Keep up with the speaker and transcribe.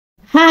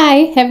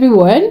Hi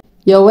everyone,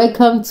 you're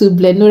welcome to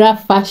Blenura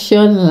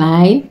Fashion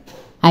Line.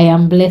 I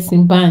am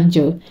Blessing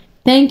Banjo.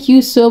 Thank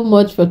you so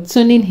much for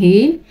tuning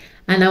in,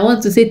 and I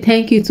want to say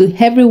thank you to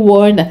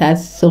everyone that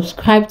has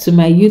subscribed to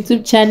my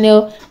YouTube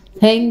channel.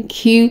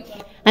 Thank you.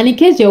 And in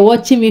case you're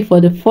watching me for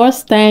the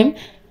first time,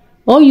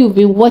 or you've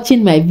been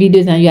watching my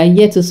videos and you are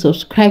yet to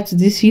subscribe to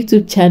this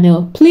YouTube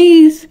channel,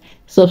 please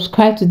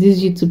subscribe to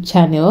this YouTube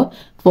channel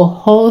for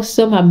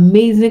wholesome,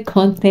 amazing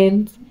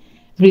content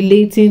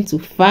relating to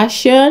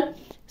fashion,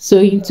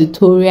 sewing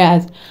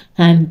tutorials,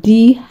 and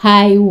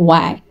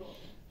DIY.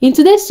 In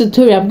today's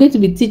tutorial, I'm going to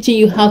be teaching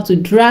you how to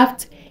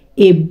draft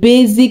a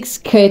basic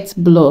skirt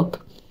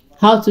block.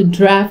 How to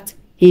draft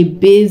a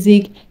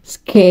basic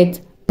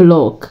skirt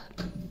block.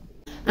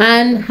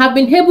 And have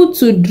been able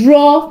to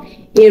draw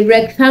a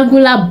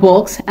rectangular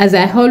box, as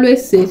I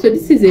always say. So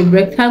this is a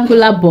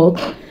rectangular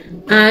box,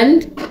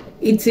 and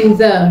it is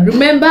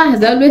remember,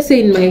 as I always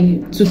say in my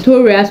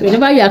tutorials,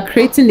 whenever you are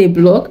creating a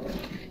block,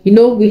 you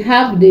know, we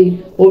have the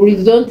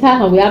horizontal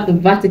and we have the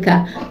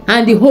vertical,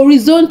 and the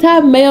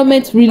horizontal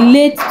measurement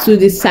relates to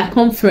the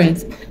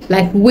circumference,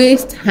 like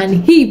waist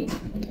and hip,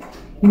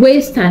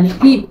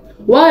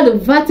 while the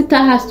vertical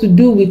has to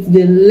do with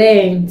the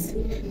length,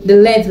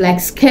 like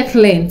skirt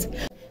length.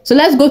 So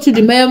let's go to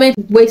the measurement.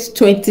 Waist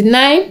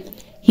 29,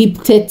 hip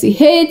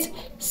 38,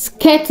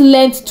 skirt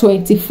length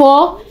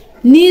 24,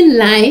 knee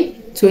line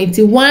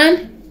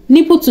 21,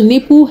 nipple to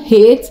nipple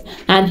 8,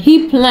 and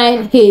hip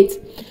line 8.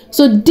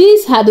 So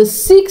these are the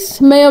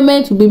 6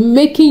 measurements we'll be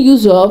making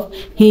use of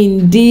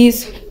in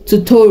this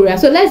tutorial.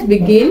 So let's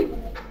begin.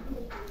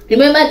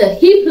 Remember the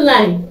hip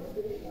line.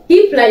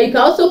 Hip line, you can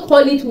also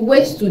call it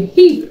waist to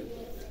hip,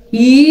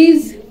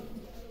 is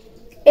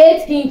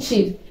 8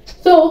 inches.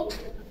 So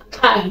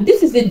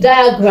this is the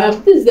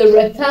diagram. This is the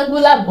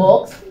rectangular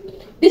box.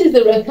 This is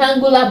the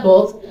rectangular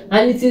box,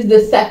 and it is the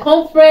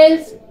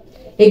circumference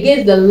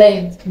against the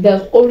length,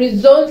 the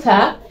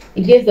horizontal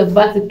against the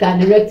vertical,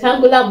 the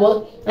rectangular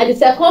box, and the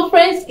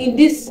circumference in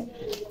this.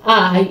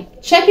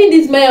 Checking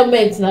these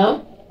measurements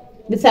now,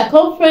 the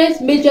circumference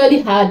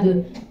majorly had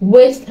the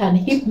waist and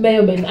hip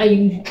measurement, and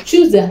you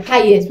choose the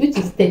highest, which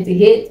is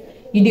 38.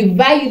 You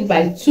divide it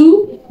by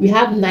 2. We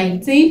have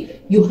 19.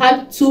 You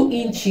have 2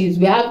 inches.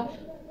 We have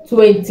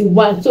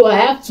 21. So I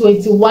have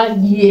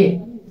 21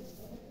 here.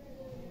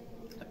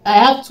 I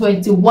have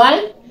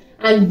 21,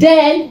 and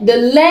then the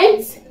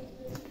length.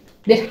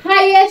 The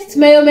highest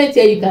measurement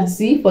here you can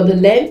see for the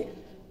length,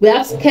 we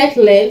have skirt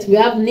length, we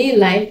have knee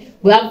line,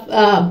 we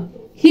have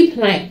hip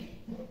line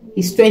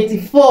is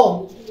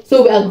 24.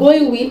 So we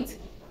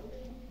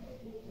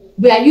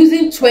are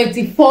using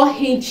 24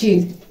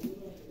 inches.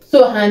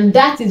 So, and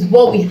that is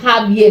what we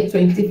have here,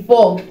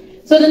 24.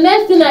 So the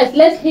next thing is,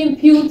 let's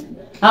impute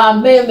our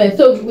measurement.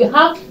 So we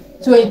have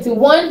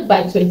 21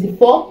 by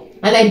 24,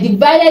 and I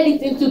divided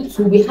it into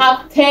 2. We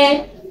have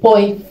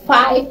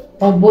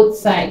 10.5 on both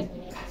sides.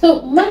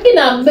 So marking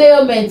our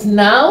measurements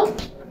now,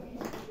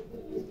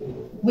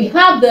 we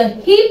have the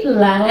hip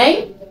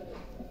line,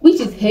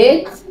 which is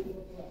 8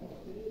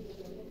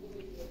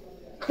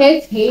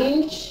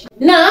 inch.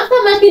 Now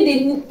after marking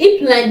the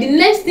hip line, the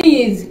next thing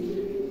is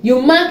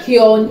you mark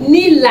your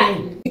knee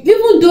line.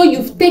 Even though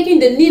you've taken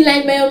the knee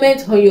line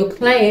measurement on your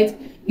client,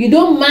 you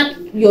don't mark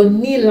your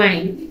knee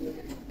line.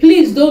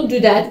 Please don't do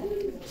that.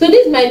 So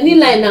this is my knee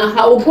line now.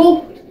 I will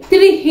go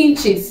 3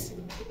 inches.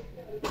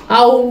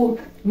 I will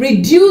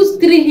reduce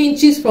 3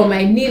 inches from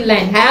my knee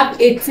line. I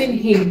have 18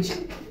 inch.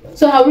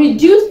 So I'll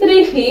reduce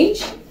 3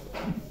 inch.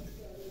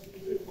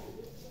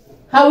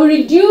 I will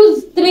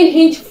reduce 3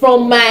 inch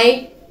from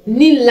my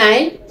knee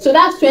line. So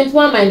that's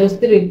 21 minus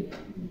 3.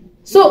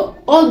 So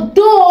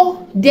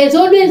although there's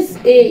always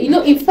a,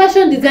 in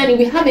fashion designing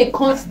we have a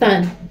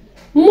constant.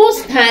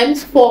 Most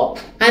times for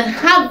an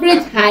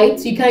average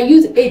height you can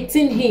use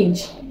 18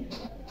 inch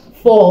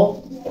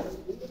for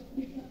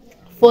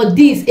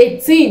this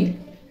 18.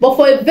 But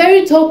for a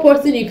very tall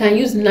person, you can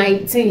use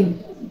 19.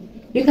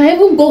 You can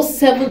even go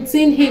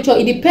 17 inch, or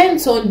it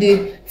depends on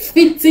the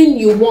fitting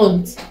you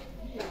want.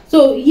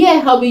 So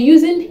here I'll be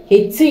using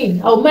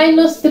 18. I'll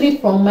minus 3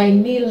 from my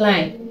knee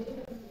line.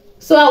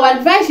 So I would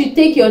advise you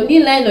take your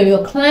knee line on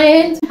your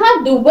client.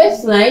 Have the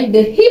waistline,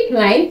 the hip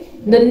line,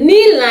 the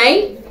knee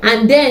line,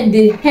 and then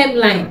the hem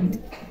line.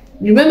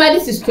 Remember,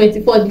 this is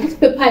 24. This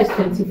paper is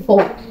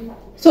 24.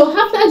 So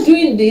after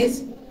doing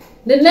this,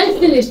 the next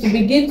thing is to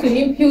begin to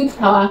impute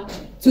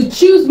to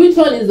choose which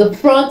one is the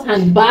front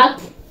and back.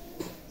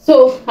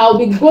 So I'll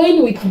be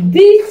going with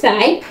this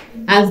side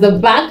as the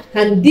back,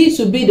 and this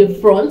will be the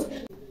front.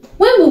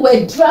 When we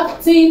were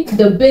drafting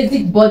the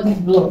basic body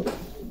block,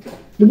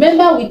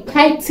 remember we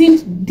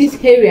tightened this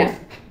area.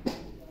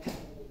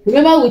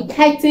 Remember we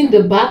tightened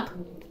the back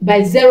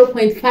by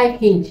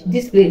 0.5 inch,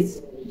 this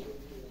place.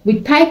 We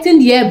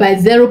tightened here by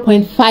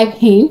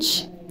 0.5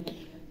 inch.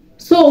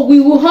 So we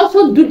will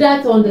also do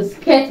that on the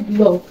skirt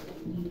block.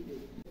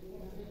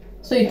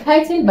 So you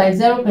tighten by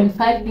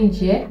 0.5 inch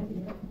here,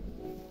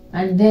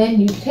 and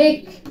then you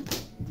take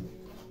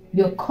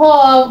your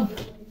curve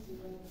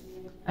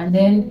and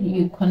then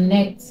you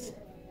connect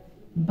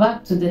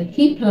back to the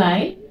hip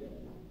line.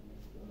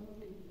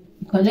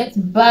 Connect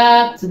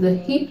back to the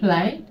hip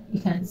line.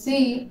 You can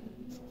see.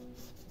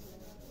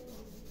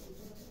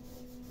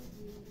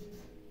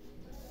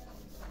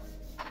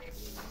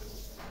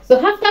 So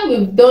after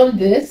we've done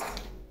this,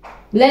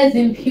 let's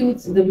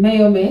impute the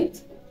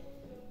measurement.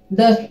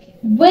 The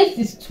waist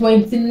is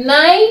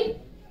 29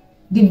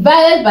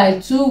 divided by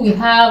 2. We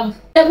have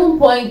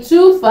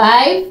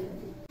 7.25,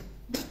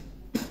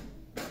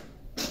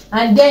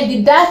 and then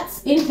the dart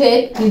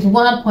intake is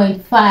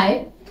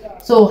 1.5.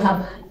 So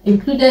have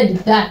included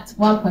the dart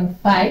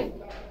 1.5.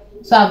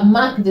 So I've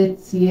marked it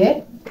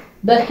here.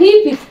 The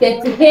hip is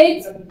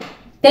 38.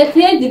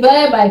 38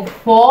 divided by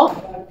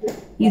 4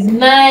 is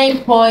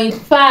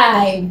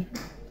 9.5.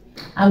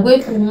 I'm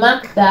going to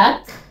mark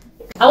that.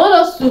 I want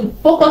us to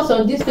focus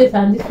on this place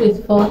and this place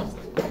first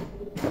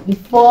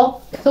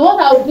before. So what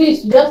I'll do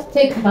is just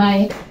take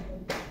my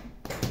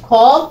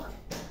curve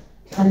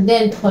and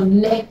then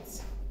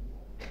connect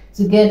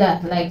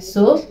together like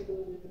so.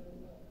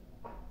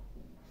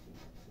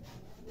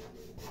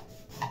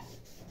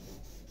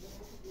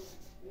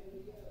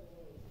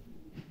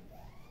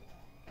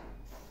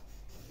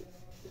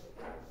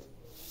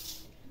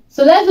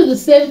 So let's do the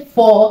same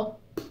for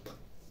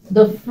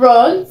the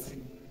front.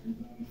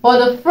 For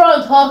the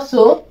front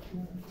also,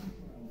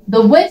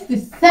 the waist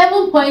is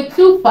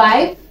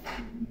 7.25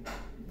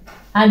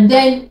 and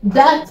then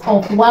dart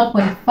of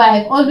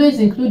 1.5. Always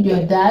include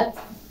your dart.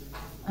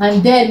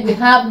 And then we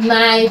have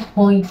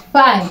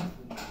 9.5.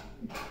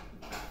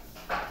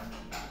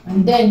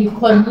 And then you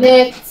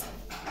connect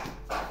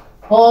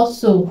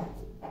also.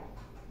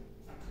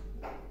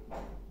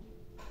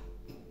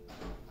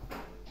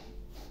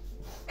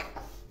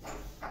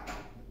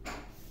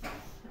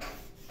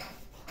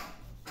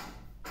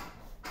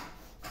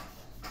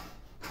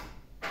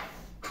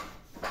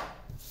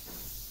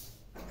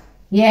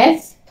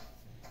 Yes,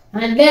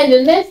 and then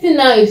the next thing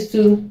now is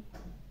to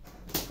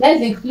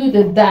let's include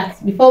the dart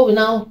before we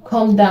now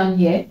come down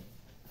here.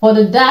 For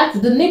the dart,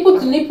 the nipple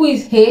to nipple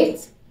is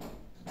 8,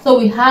 so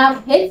we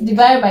have 8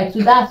 divided by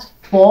 2, that's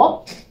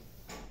 4.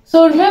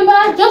 So remember,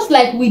 just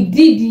like we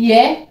did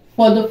here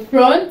for the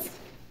front,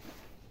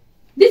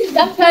 this is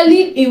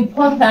actually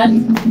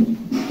important.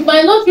 You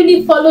might not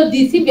really follow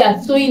this if you are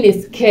sewing a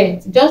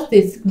skirt, just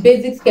a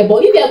basic skirt,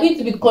 but if you are going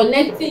to be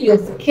connecting your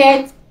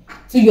skirt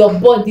to your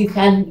body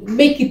and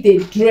make it a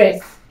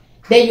dress,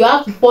 then you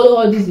have to follow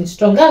all these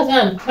instructions. That's why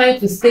I'm trying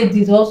to say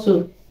this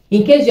also,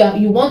 in case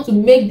you want to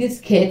make this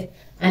skirt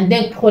and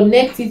then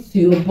connect it to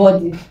your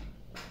body.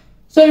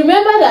 So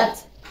remember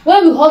that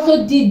when we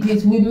also did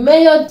this, we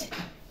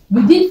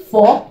did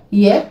 4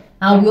 here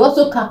and we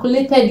also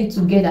calculated it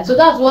together. So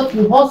that's what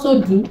we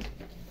also do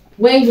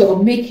when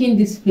you're making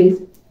this place.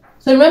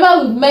 So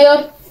remember, we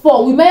measured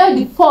 4. We measured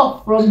the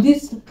 4 from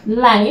this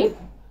line.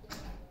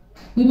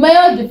 We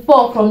measured the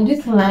 4 from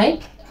this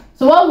line.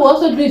 So what we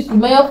also do is to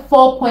measure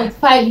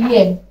 4.5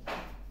 here.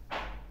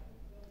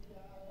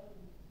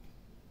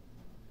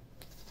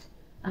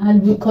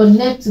 And we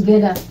connect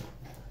together.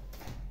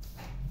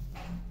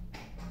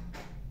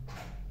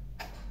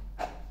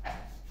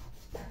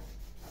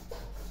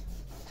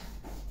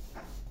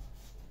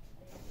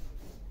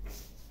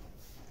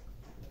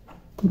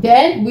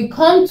 Then we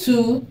come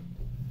to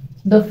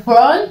the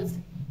front.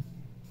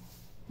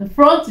 The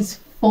front is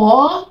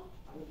 4.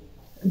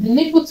 The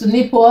nipple to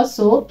nipple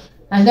also,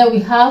 and then we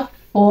have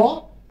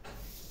 4.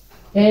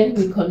 Then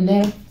we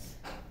connect.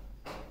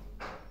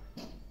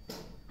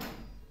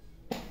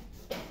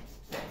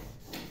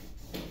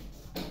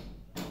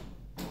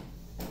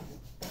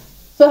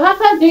 So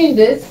after doing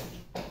this,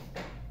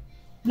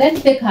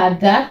 let's take our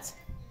dart.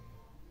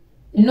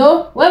 You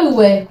know, when we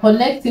were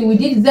connecting, we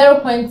did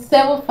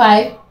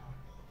 0.75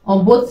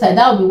 on both sides.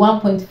 That will be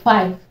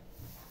 1.5.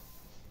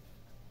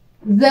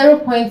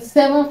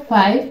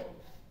 0.75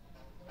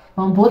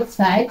 on both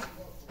sides.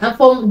 And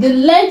from the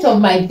length of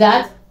my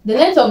dart,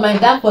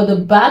 for the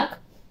back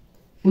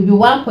will be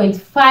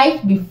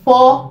 1.5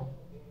 before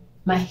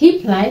my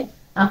hip line,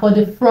 and for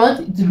the front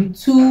it will be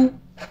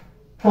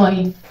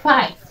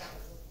 2.5.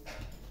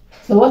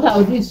 So what I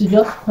will do is to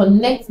just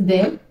connect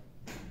them.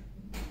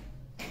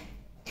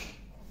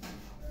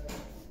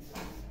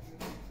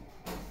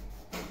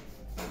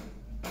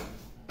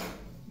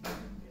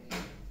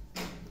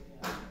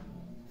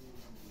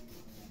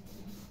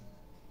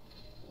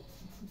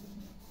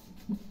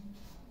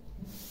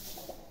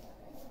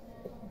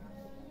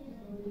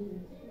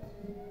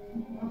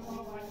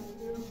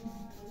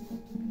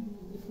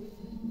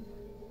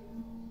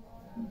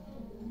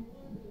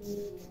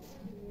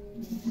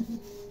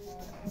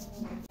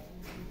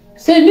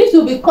 So it means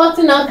we'll be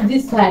cutting out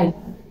this side,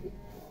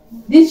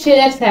 this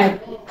shaded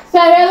side. So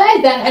I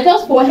realized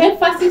that for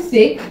emphasis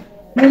sake,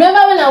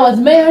 remember when I was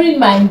measuring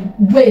my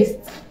waist,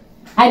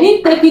 I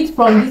didn't take it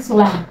from this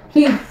line.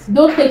 Please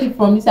don't take it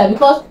from this side,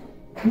 because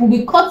we'll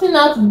be cutting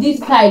out this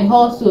side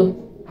also.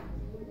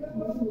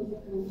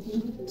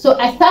 So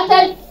I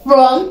started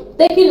from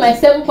taking my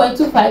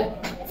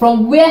 7.25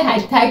 from where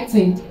I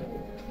tightened.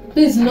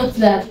 Please note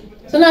that.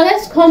 So now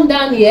let's come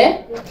down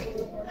here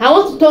I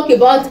want to talk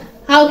about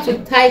how to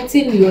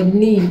tighten your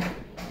knee,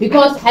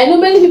 because I know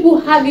many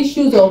people have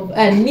issues of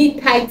knee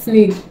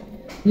tightening.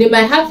 They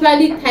might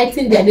actually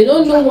tighten there, they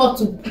don't know what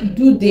to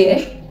do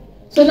there.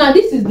 So now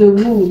this is the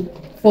rule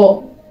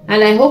for,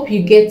 and I hope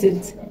you get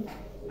it.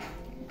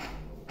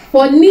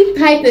 For knee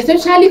tightness,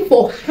 especially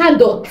for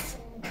adults,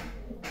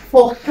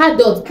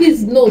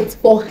 please note,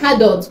 for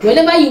adults,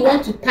 whenever you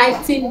want to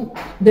tighten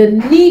the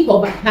knee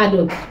of an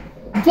adult,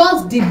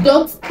 just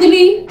deduct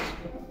 3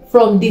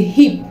 from the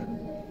hip.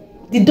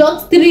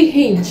 Deduct 3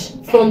 inch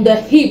from the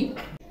hip.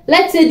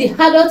 Let's say the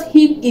adult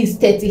hip is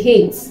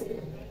 38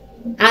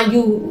 and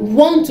you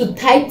want to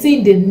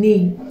tighten the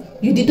knee,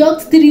 you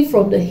deduct 3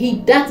 from the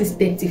hip, that is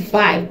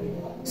 35.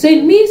 So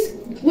it means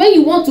when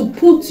you want to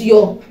put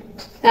your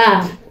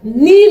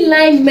knee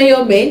line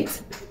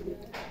measurement,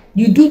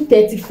 you do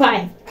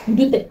 35. You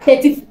do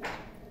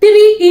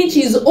 33 inch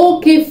is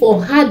okay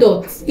for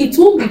adults. It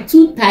won't be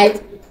too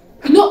tight.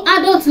 You know,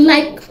 adults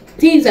like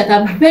things that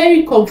are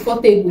very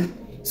comfortable,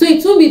 so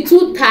it won't be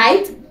too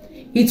tight.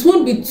 It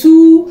won't be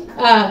too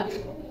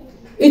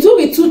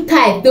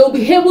tight. They'll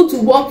be able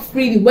to walk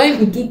freely when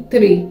you do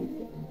 3.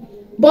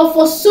 But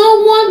for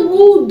someone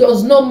who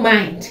does not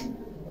mind,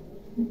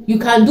 you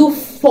can do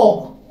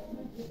 4.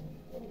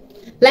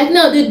 Like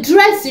now, the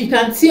dress you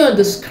can see on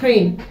the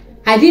screen,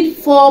 I did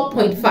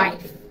 4.5.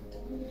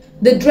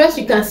 The dress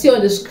you can see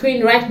on the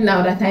screen right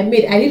now that I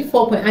made, I did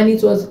 4. And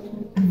it was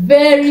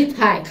very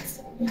tight.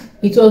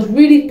 It was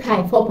really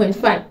tight,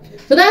 4.5.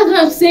 So that's what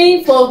I'm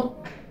saying for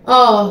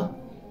a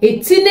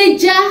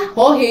teenager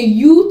or a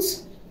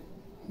youth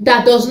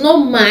that does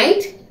not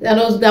mind,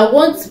 that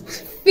wants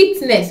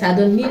fitness at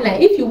the knee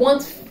line. If you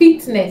want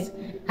fitness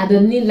at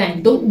the knee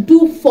line, don't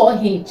do 4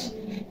 inch.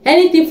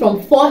 Anything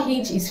from 4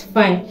 inch is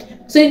fine.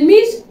 So it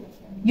means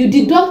you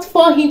deduct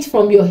 4 inch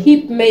from your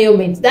hip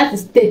measurement, that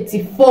is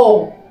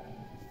 34.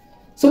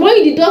 So when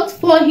you deduct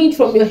 4 inch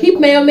from your hip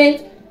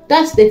measurement,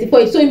 that's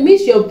 34. So it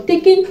means you're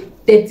taking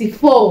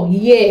 34.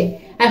 Yeah,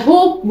 I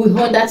hope we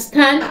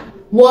understand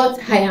what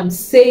I am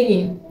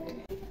saying.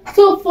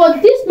 So for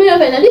this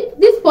measurement, I think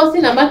this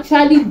person I'm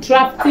actually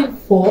drafting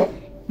for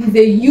is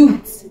a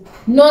youth,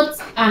 not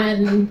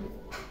a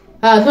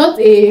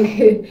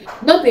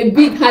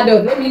big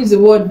adult. Let me use the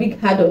word big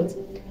adult.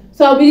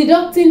 So I'll be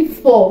deducting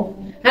 4.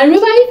 And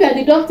remember, if you're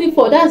deducting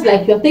 4, that's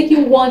like you're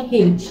taking 1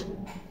 inch.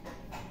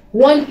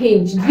 1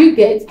 inch. Do you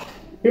get?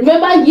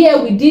 Remember, here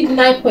we did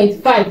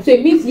 9.5, so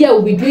it means here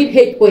we'll be doing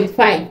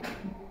 8.5.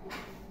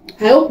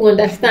 I hope you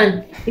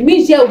understand. It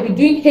means here we'll be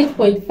doing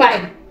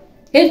 8.5.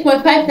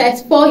 8.5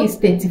 times 4 is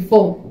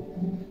 34.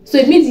 So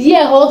it means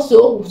here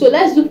also. So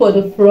let's do for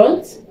the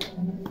front.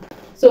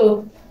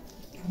 So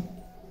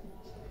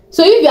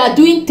if you are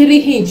doing 3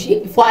 inch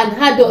for an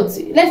adult,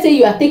 let's say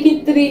you are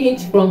taking 3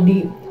 inch from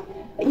the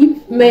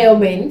hip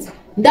measurement,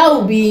 that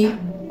will be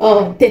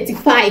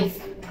 35.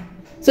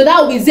 So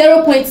that will be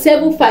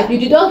 0.75. You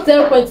deduct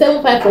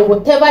 0.75 from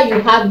whatever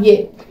you have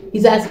here.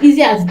 It's as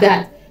easy as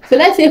that. So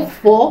let's say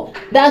 4,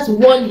 that's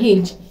 1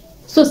 inch.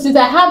 So since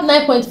I have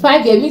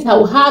 9.5 here, means I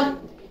will have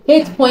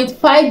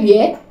 8.5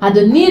 here at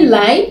the knee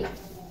line.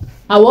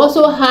 I will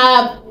also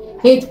have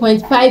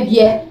 8.5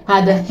 here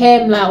at the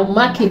hem line. I will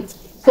mark it.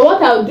 So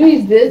what I'll do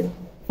is this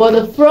for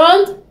the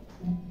front.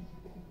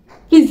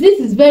 Please, this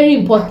is very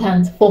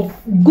important for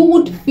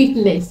good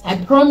fitness. I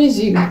promise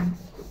you.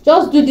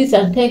 Just do this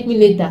and thank me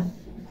later.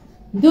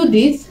 Do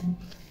this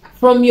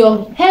from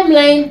your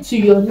hemline to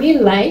your knee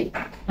line,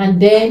 and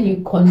then you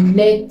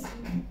connect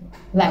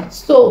like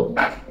so.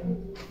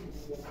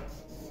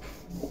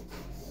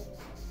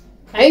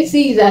 I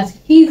see it's as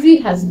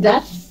easy as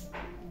that.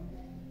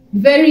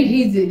 Very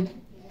easy.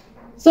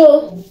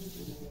 So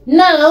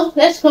now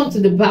let's come to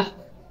the back.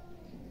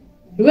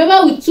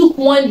 Remember, we took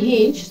 1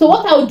 inch. So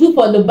what I will do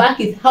for the back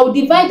is I will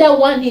divide that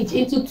 1 inch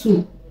into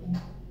 2.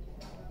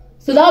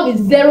 So that will be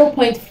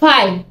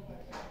 0.5.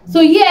 So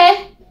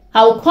here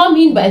I will come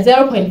in by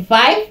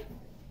 0.5.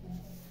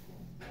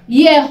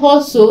 Here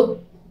also,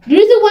 the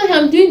reason why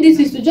I'm doing this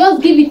is to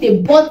just give it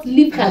a butt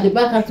lift at the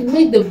back and to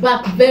make the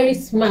back very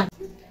smart.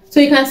 So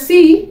you can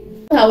see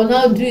what I will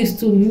now do is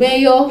to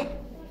measure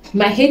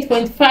my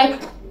 8.5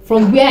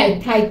 from where I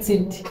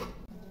tightened.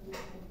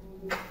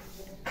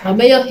 I'll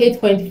measure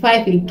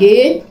 8.5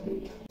 again.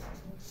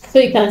 So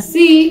you can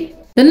see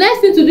the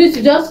next thing to do is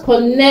to just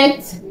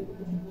connect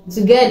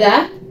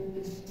together.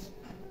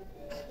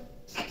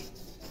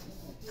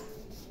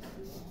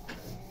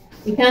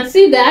 You can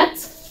see that,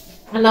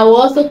 and I will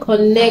also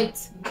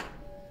connect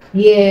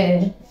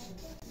here.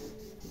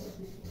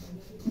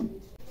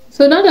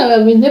 So now that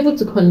we've been able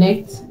to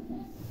connect,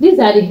 these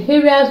are the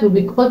areas we'll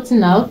be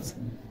cutting out.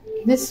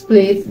 This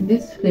place, and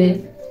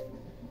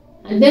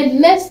then the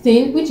next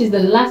thing, which is the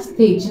last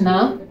stage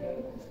now,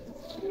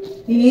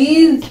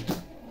 is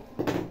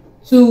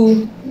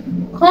to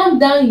come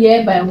down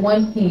here by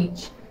 1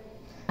 inch.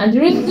 And the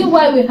reason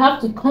why we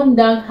have to come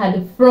down at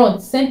the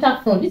front, center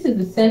front, this is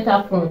the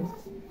center front.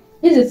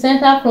 This is the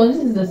center front,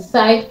 this is the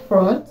side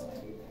front,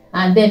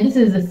 and then this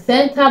is the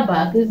center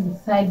back, this is the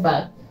side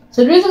back.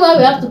 So the reason why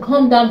we have to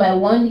come down by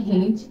 1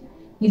 inch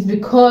is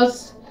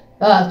because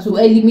to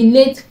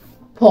eliminate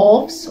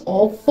puffs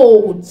or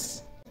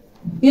folds.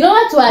 In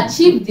order to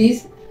achieve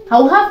this, I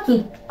will have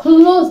to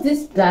close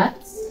this dart.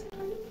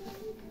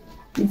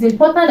 It's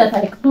important that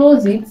I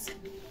close it.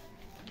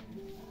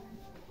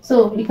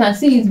 So you can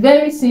see it's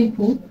very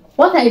simple.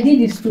 What I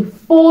did is to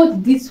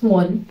fold this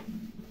one.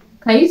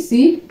 Can you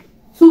see?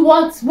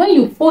 Towards, when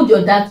you fold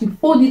your dart, you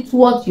fold it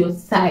towards your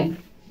side.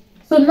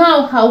 So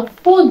now I'll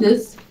fold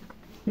this.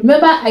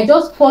 Remember, I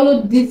just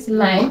followed this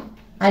line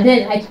and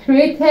then I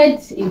created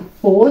a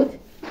fold,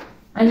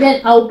 and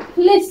then I'll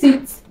place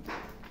it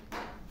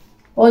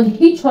on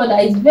each other.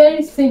 It's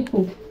very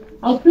simple.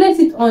 I'll place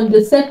it on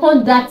the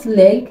second dart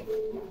leg.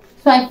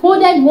 So I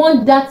folded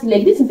one dart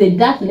leg. This is a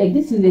dart leg.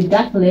 This is a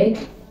dart leg.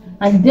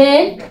 And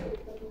then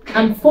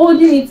I'm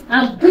folding it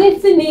and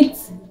placing it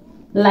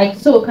like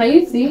so. Can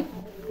you see?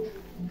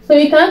 So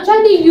you can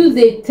actually use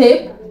a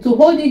tape to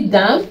hold it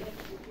down.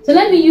 So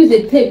let me use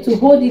a tape to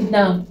hold it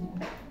down.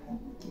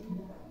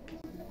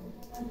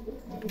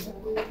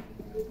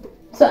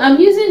 So I'm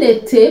using a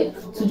tape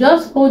to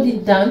just hold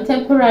it down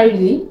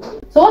temporarily.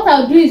 So what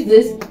I'll do is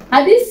this.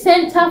 At this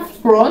center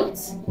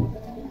front,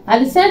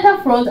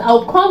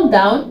 I'll come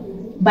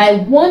down by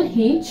 1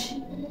 inch.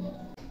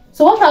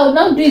 So what I will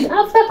now do is,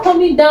 after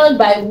coming down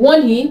by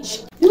 1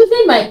 inch,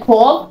 using my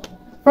curve,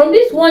 from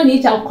this 1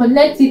 inch, I'll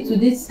connect it to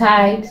this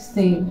side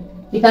seam.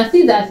 You can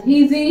see it's as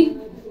easy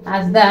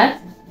as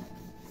that.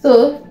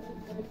 So,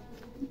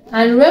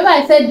 and remember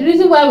I said the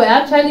reason why we're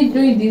actually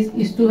doing this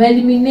is to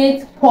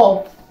eliminate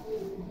puff.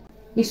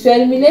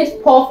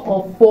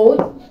 Or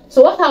fold.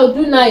 So what I'll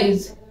do now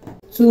is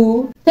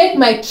to take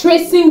my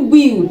tracing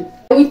wheel.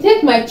 I will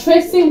take my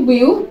tracing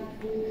wheel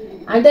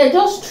and then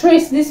just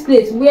trace this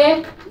place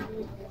where,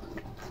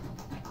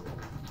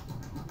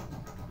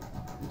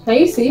 can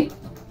you see?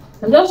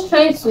 I'm just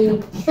trying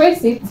to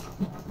trace it.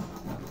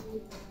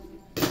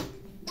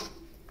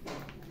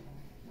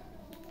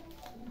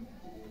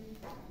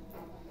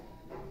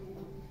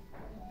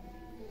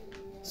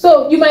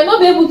 So you might not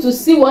be able to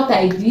see what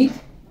I did,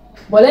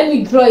 but let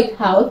me draw it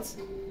out.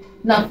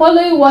 Now,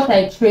 following what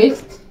I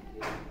traced,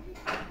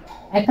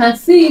 I can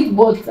see it,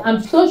 but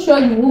I'm so sure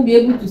you won't be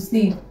able to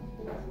see it.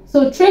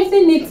 So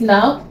tracing it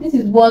now, this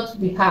is what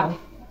we have.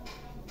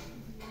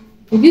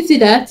 If you see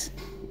that,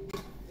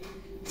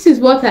 this is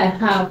what I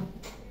have.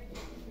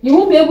 You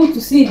won't be able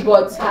to see it,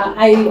 but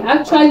I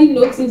actually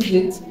noticed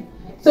it.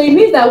 So it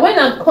means that when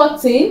I'm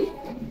cutting,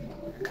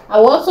 I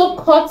will also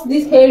cut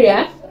this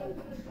area.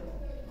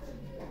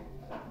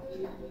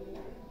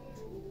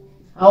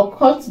 I'll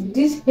cut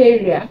this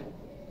area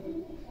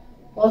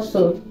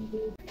also.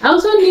 I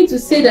also need to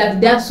say that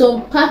there are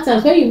some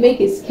patterns when you make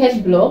a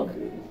sketch block,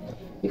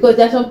 because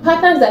there are some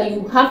patterns that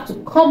you have to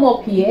come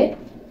up here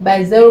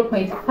by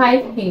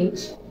 0.5 inch.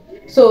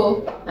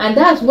 So, and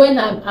that's when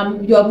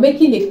you're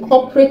making a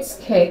corporate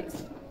skirt.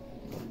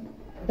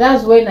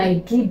 That's when I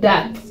do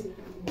that.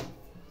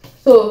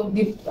 So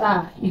you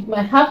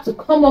might have to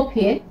come up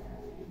here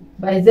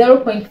by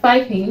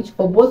 0.5 inch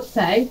for both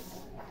sides,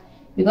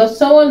 because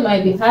someone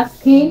might be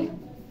asking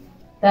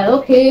that,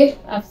 okay,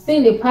 I've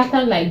seen a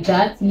pattern like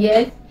that.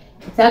 Yes,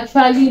 it's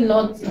actually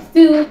not.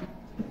 Still,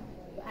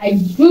 I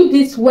do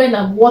this when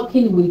I'm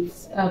working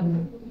with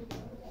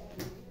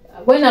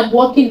when I'm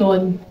working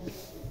on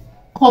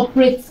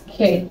corporate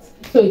skirts.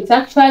 So it's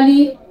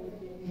actually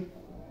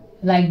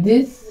like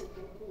this.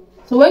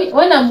 So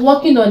when I'm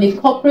working on a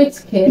corporate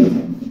skirt,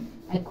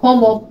 I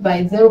come up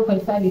by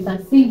 0.5. You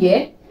can see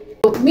here.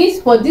 So it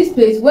means for this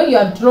place, when you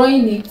are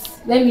drawing it,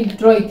 let me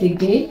draw it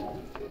again.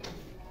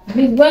 It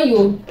means when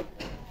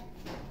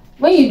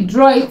you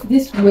draw it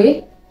this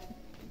way,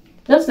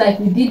 just like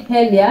we did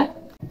earlier.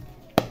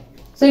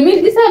 So it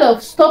means instead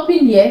of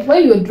stopping here,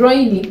 when you're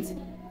drawing it,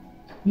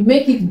 you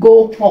make it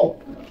go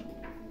up.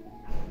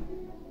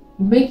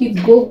 You make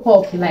it go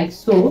up like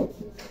so.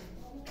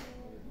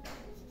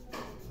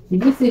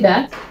 Did you see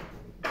that?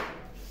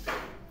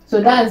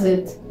 So that's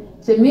it.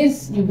 So it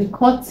means you'll be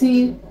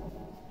cutting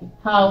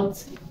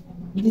out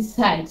this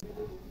side.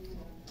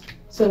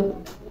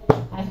 So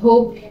I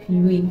hope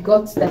you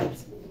got that.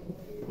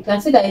 You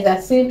can see that it's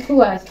as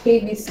simple as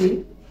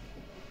PVC.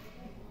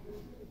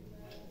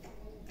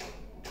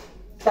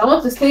 So I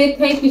want to say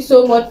thank you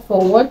so much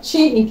for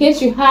watching. In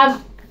case you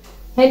have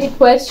any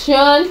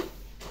question,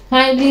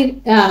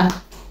 kindly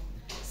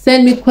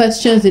send me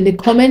questions in the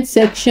comment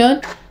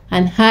section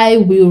and I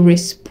will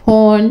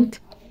respond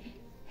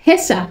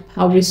ASAP.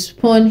 I'll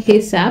respond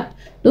ASAP.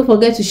 Don't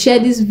forget to share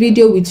this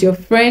video with your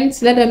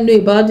friends. Let them know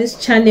about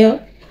this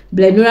channel,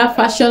 Blenura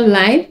Fashion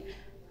Line.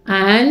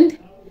 And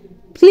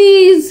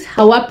please,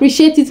 I will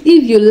appreciate it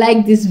if you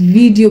like this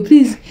video.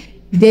 Please,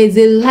 there's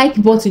a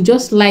like button,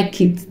 just like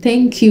it.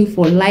 Thank you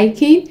for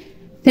liking.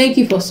 Thank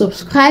you for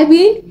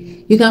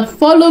subscribing. You can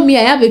follow me.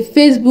 I have a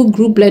Facebook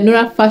group,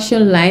 Blenura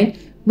Fashion Line,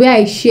 where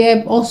I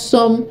share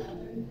awesome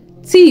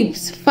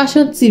tips,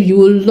 fashion tips. You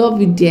will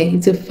love it there.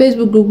 It's a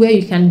Facebook group where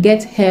you can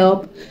get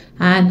help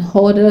and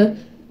order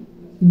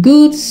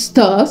good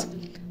stuff.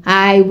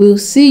 I will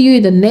see you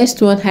in the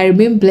next one. I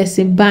remain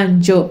Blessing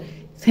Banjo.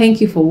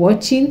 Thank you for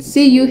watching.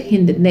 See you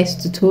in the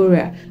next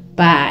tutorial.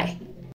 Bye.